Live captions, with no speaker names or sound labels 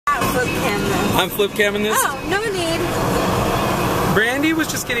flip cam this. I'm flip camming this. Oh, no need. Brandy was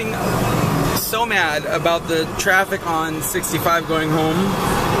just getting so mad about the traffic on 65 going home.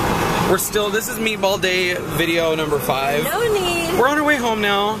 This is Meatball Day video number 5. No need. We're on our way home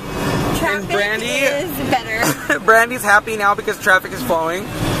now. Traffic and Brandy is better. Brandy's happy now because traffic is flowing.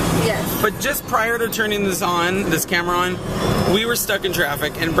 Yes. But just prior to turning this camera on, we were stuck in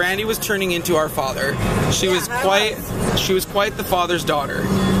traffic, and Brandy was turning into our father. She was quite the father's daughter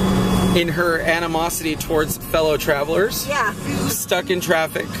in her animosity towards fellow travelers. Yeah. Stuck in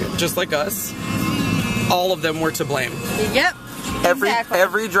traffic, just like us. All of them were to blame. Yep.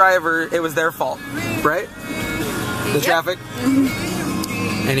 Every driver, it was their fault, right? The traffic.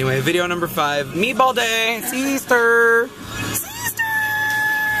 Anyway, video number 5, Meatball Day, seeeeeeester.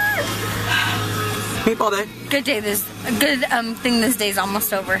 Meatball Day. Good day. Good thing this day's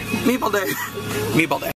almost over. Meatball Day. Meatball Day.